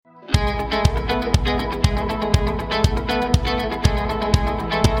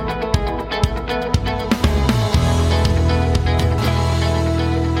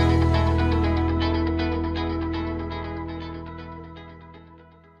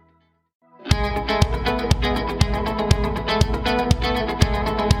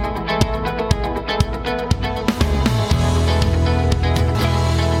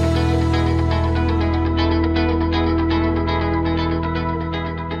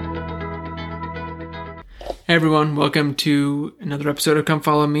Hey everyone, welcome to another episode of Come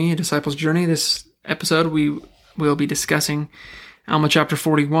Follow Me, A Disciple's Journey. This episode we will be discussing Alma chapter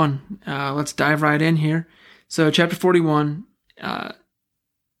 41. Let's dive right in here. So chapter 41,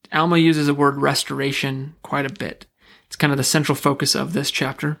 Alma uses the word restoration quite a bit. It's kind of the central focus of this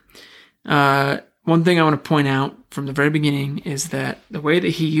chapter. One thing I want to point out from the very beginning is that the way that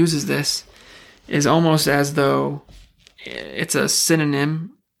he uses this is almost as though it's a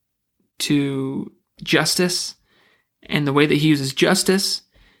synonym to justice, and the way that he uses justice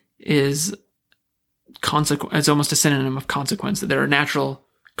is it's almost a synonym of consequence, that there are natural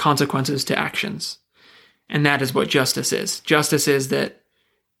consequences to actions, and that is what justice is. Justice is that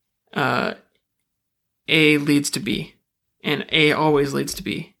A leads to B, and A always leads to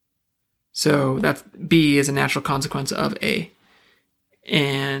B. So that B is a natural consequence of A,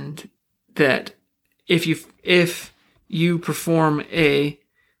 and that if you perform A,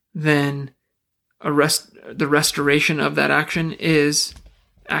 then the restoration of that action is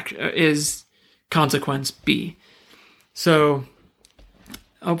consequence B. So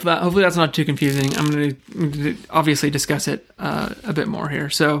hopefully that's not too confusing. I'm going to obviously discuss it a bit more here.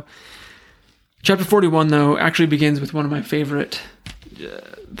 So chapter 41, though, actually begins with one of my favorite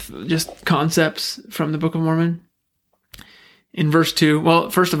just concepts from the Book of Mormon. In verse 2, well,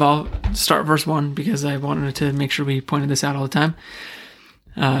 first of all, start verse 1 because I wanted to make sure we pointed this out all the time.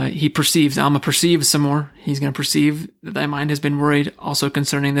 Alma perceives some more. He's going to perceive that thy mind has been worried also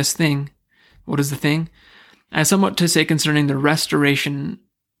concerning this thing. What is the thing? I have somewhat to say concerning the restoration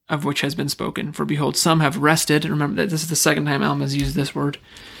of which has been spoken. For behold, some have rested. Remember that this is the second time Alma has used this word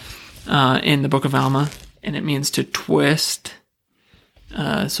in the book of Alma, and it means to twist.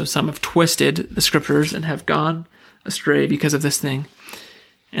 So some have twisted the scriptures and have gone astray because of this thing.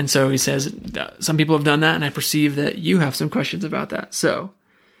 And so he says, some people have done that, and I perceive that you have some questions about that. So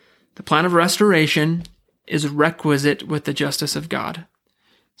the plan of restoration is requisite with the justice of God.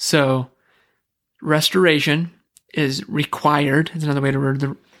 So restoration is required. It's another way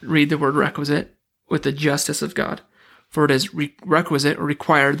to read the word requisite, with the justice of God. For it is requisite or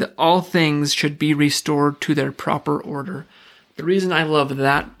required that all things should be restored to their proper order. The reason I love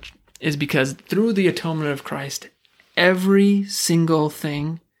that is because through the atonement of Christ, every single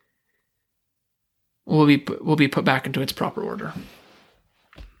thing will be put back into its proper order.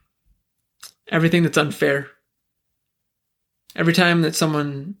 Everything that's unfair. Every time that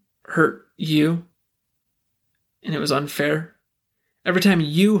someone hurt you and it was unfair. Every time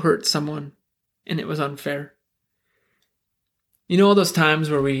you hurt someone and it was unfair. You know all those times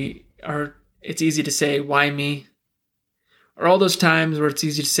where it's easy to say, why me? Or all those times where it's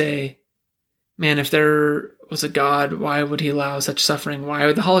easy to say, man, if there was a God, why would he allow such suffering? Why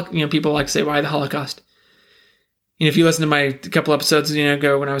would the Holocaust? People like to say, why the Holocaust? If you listen to my couple episodes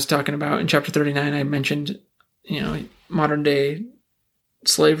ago when I was talking about in chapter 39, I mentioned, modern day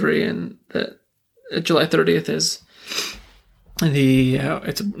slavery, and that July 30th is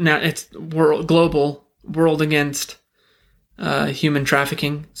it's global world against human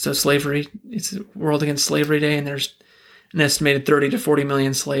trafficking. So slavery, it's World Against Slavery Day, and there's an estimated 30 to 40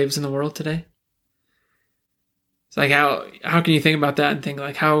 million slaves in the world today. It's like, how can you think about that and think,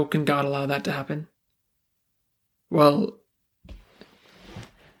 like, how can God allow that to happen? Well,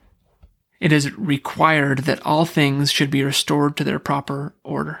 it is required that all things should be restored to their proper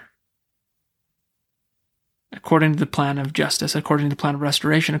order. According to the plan of justice, according to the plan of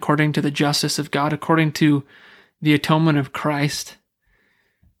restoration, according to the justice of God, according to the atonement of Christ,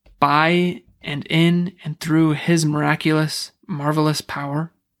 by and in and through his miraculous, marvelous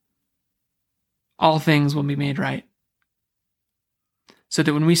power, all things will be made right. So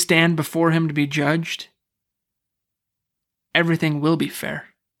that when we stand before him to be judged, everything will be fair.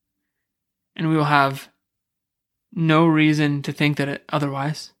 And we will have no reason to think that it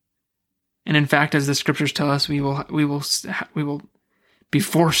otherwise. And in fact, as the scriptures tell us, we will be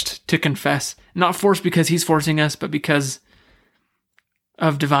forced to confess. Not forced because he's forcing us, but because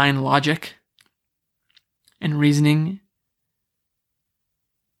of divine logic and reasoning.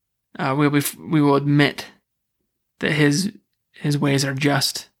 We will admit that his ways are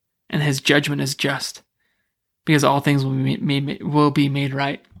just and his judgment is just, because all things will be made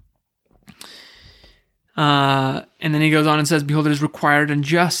right. And then he goes on and says, behold, it is required and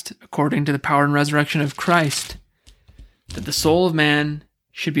just, according to the power and resurrection of Christ, that the soul of man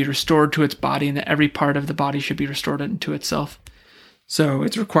should be restored to its body, and that every part of the body should be restored into itself. So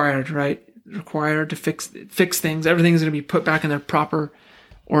it's required, right? Required to fix things. Everything's going to be put back in their proper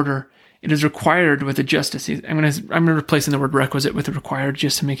order. It is required with the justice. I'm replacing the word requisite with the required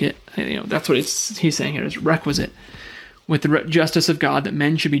just to make it, that's what he's saying here, is requisite with the justice of God, that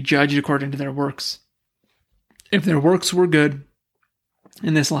men should be judged according to their works. If their works were good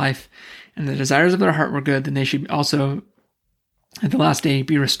in this life, and the desires of their heart were good, then they should also, at the last day,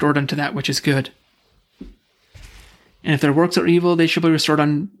 be restored unto that which is good. And if their works are evil, they shall be restored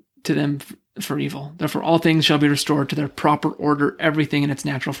unto them for evil. Therefore, all things shall be restored to their proper order, everything in its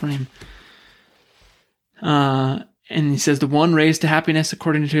natural frame. And he says, the one raised to happiness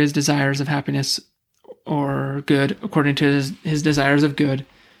according to his desires of happiness, or good according to his desires of good,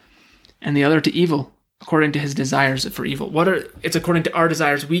 and the other to evil according to his desires for evil. It's according to our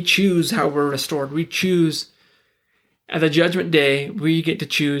desires. We choose how we're restored. We choose, at the judgment day, we get to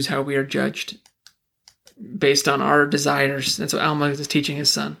choose how we are judged based on our desires. That's what Alma is teaching his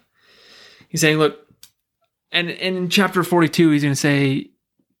son. He's saying, look, and in chapter 42, he's going to say,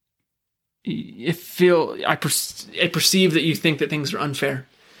 I perceive that you think that things are unfair.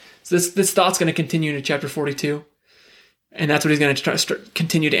 So this thought's going to continue into chapter 42. And that's what he's going to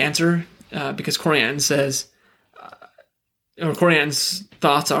continue to answer. Because Corianton says, or Corianton's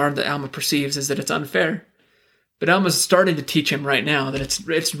thoughts are that Alma perceives is that it's unfair. But Alma's starting to teach him right now that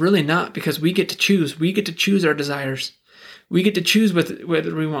it's really not, because we get to choose. We get to choose our desires. We get to choose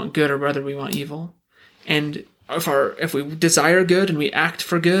whether we want good or whether we want evil. And if we desire good and we act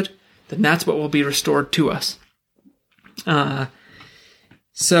for good, then that's what will be restored to us.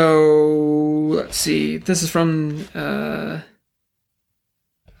 So let's see. This is from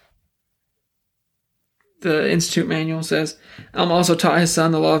the Institute Manual. Says, Alma also taught his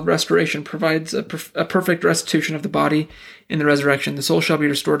son the law of restoration provides a perfect restitution of the body in the resurrection. The soul shall be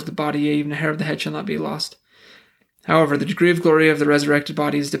restored to the body, yea, even a hair of the head shall not be lost. However, the degree of glory of the resurrected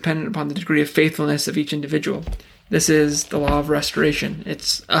body is dependent upon the degree of faithfulness of each individual. This is the law of restoration.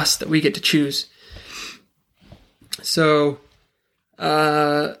 It's us that we get to choose. So,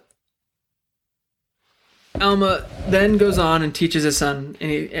 Alma then goes on and teaches his son,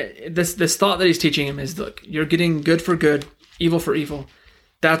 and this thought that he's teaching him is, look, you're getting good for good, evil for evil.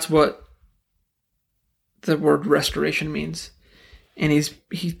 That's what the word restoration means. And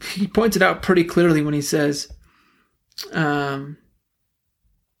he points it out pretty clearly when he says, now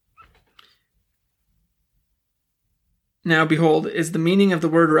behold, is the meaning of the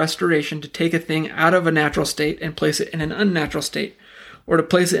word restoration to take a thing out of a natural state and place it in an unnatural state, or to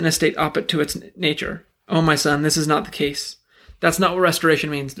place it in a state opposite to its nature? Oh, my son, this is not the case. That's not what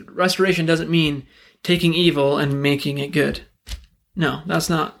restoration means. Restoration doesn't mean taking evil and making it good. No, that's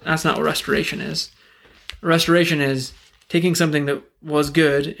not what restoration is. Restoration is taking something that was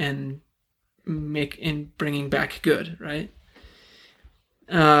good and bringing back good, right?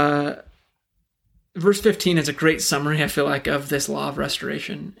 Verse 15 is a great summary, I feel like, of this law of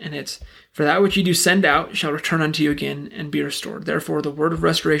restoration. And it's, for that which you do send out shall return unto you again and be restored. Therefore, the word of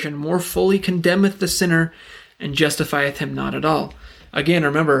restoration more fully condemneth the sinner and justifieth him not at all. Again,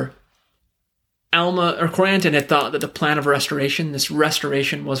 remember, Corianton had thought that the plan of restoration, this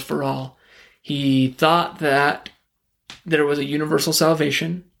restoration, was for all. He thought that there was a universal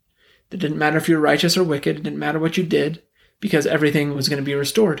salvation. It didn't matter if you were righteous or wicked. It didn't matter what you did, because everything was going to be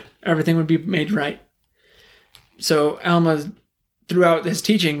restored. Everything would be made right. So Alma, throughout his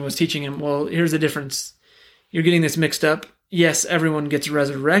teaching, was teaching him, well, here's the difference. You're getting this mixed up. Yes, everyone gets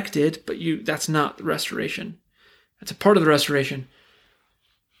resurrected, but that's not the restoration. That's a part of the restoration.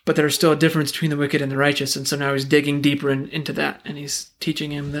 But there's still a difference between the wicked and the righteous. And so now he's digging deeper into that. And he's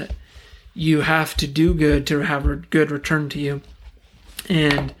teaching him that you have to do good to have a good return to you.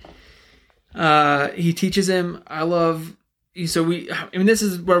 And he teaches him, this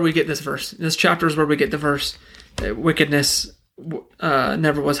is where we get this verse. This chapter is where we get the verse that wickedness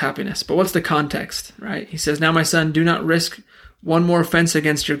never was happiness. But what's the context, right? He says, now, my son, do not risk one more offense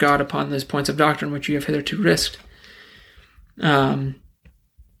against your God upon those points of doctrine which you have hitherto risked.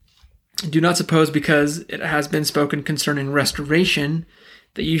 Do not suppose, because it has been spoken concerning restoration,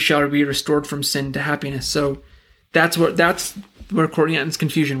 that you shall be restored from sin to happiness. So that's where Corianton's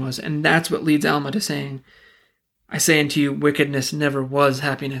confusion was. And that's what leads Alma to saying, I say unto you, wickedness never was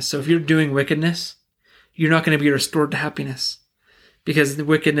happiness. So if you're doing wickedness, you're not going to be restored to happiness, because the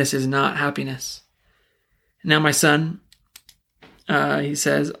wickedness is not happiness. Now, my son, he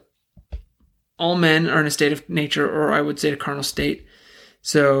says, all men are in a state of nature, or I would say a carnal state.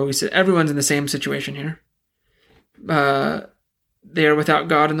 So he said, everyone's in the same situation here. They are without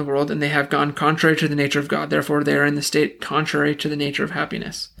God in the world, and they have gone contrary to the nature of God. Therefore, they are in the state contrary to the nature of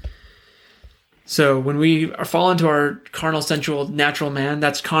happiness. So when we fall into our carnal, sensual, natural man,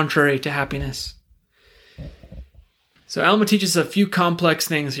 that's contrary to happiness. So Alma teaches a few complex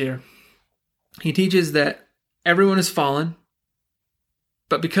things here. He teaches that everyone is fallen,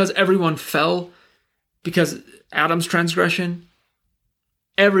 but because everyone fell, because Adam's transgression,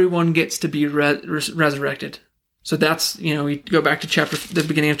 everyone gets to be resurrected. So that's, we go back to the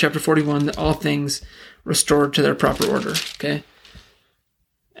beginning of chapter 41, that all things restored to their proper order, okay?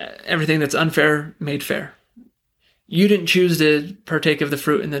 Everything that's unfair, made fair. You didn't choose to partake of the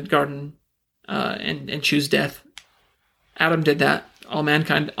fruit in the garden and choose death. Adam did that. All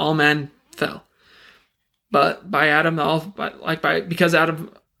man fell. But by Adam,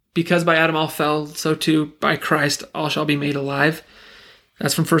 because by Adam all fell, so too by Christ all shall be made alive.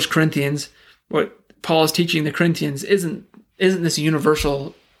 That's from 1 Corinthians. What Paul is teaching the Corinthians isn't this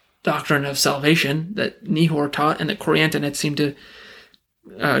universal doctrine of salvation that Nehor taught and that Corianton seemed to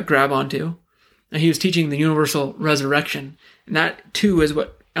grab onto. And he was teaching the universal resurrection. And that too is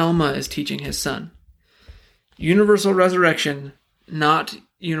what Alma is teaching his son. Universal resurrection, not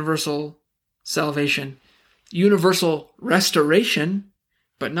universal salvation. Universal restoration,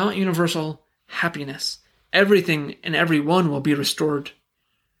 but not universal happiness. Everything and everyone will be restored,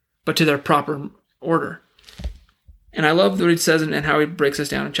 but to their proper order. And I love what he says and how he breaks this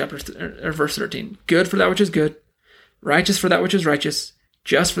down in verse 13. Good for that which is good, righteous for that which is righteous,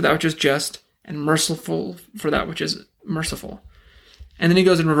 just for that which is just, and merciful for that which is merciful. And then he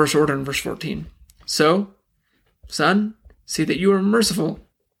goes in reverse order in verse 14. So, son, see that you are merciful.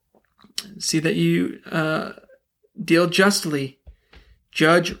 See that you deal justly,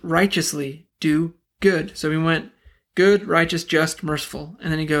 judge righteously, do good. So we went good, righteous, just, merciful.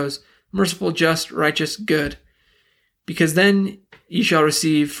 And then he goes, merciful, just, righteous, good. Because then ye shall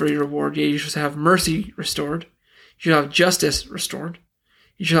receive for your reward. Yea, you shall have mercy restored. You shall have justice restored.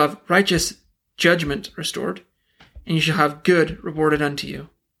 You shall have righteous judgment restored. And you shall have good rewarded unto you.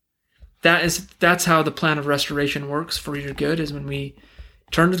 That's how the plan of restoration works for your good, is when we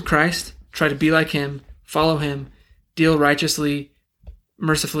turn to Christ, try to be like him, follow him, deal righteously,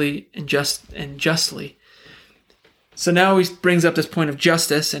 mercifully, and justly. So now he brings up this point of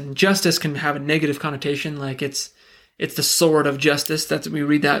justice, and justice can have a negative connotation, like it's the sword of justice. We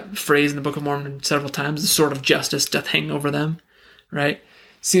read that phrase in the Book of Mormon several times. The sword of justice doth hang over them, right?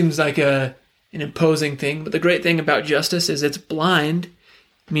 Seems like an imposing thing, but the great thing about justice is it's blind,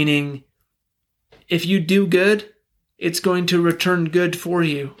 meaning if you do good, it's going to return good for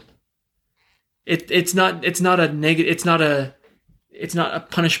you. It's not a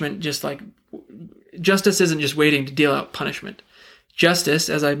punishment. Just like justice isn't just waiting to deal out punishment. Justice,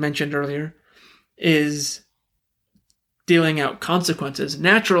 as I mentioned earlier, is dealing out consequences,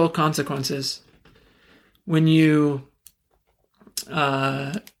 natural consequences. When you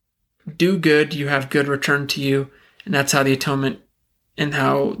do good, you have good returned to you, and that's how the atonement and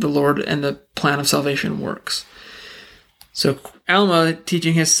how the Lord and the plan of salvation works. So Alma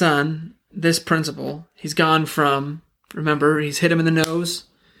teaching his son this principle. He's gone from, remember, he's hit him in the nose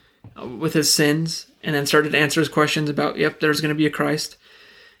with his sins, and then started to answer his questions about, there's going to be a Christ.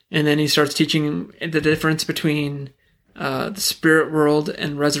 And then he starts teaching him the difference between the spirit world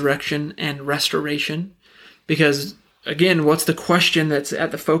and resurrection and restoration. Because, again, what's the question that's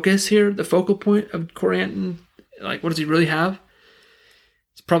at the focus here? The focal point of Corianton? Like, what does he really have?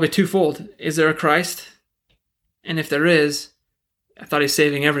 It's probably twofold. Is there a Christ? And if there is, I thought he's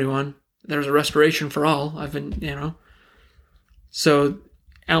saving everyone. There's a restoration for all. So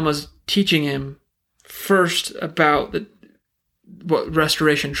Alma's teaching him first about what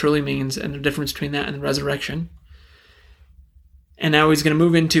restoration truly means and the difference between that and the resurrection. And now he's going to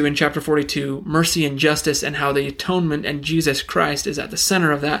move into, in chapter 42, mercy and justice, and how the atonement and Jesus Christ is at the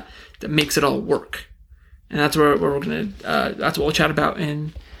center of that makes it all work. And that's where we're going to, that's what we'll chat about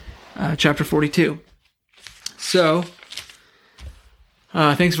in chapter 42. So,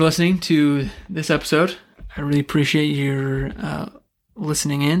 thanks for listening to this episode. I really appreciate your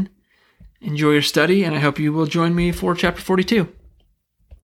listening in. Enjoy your study, and I hope you will join me for chapter 42.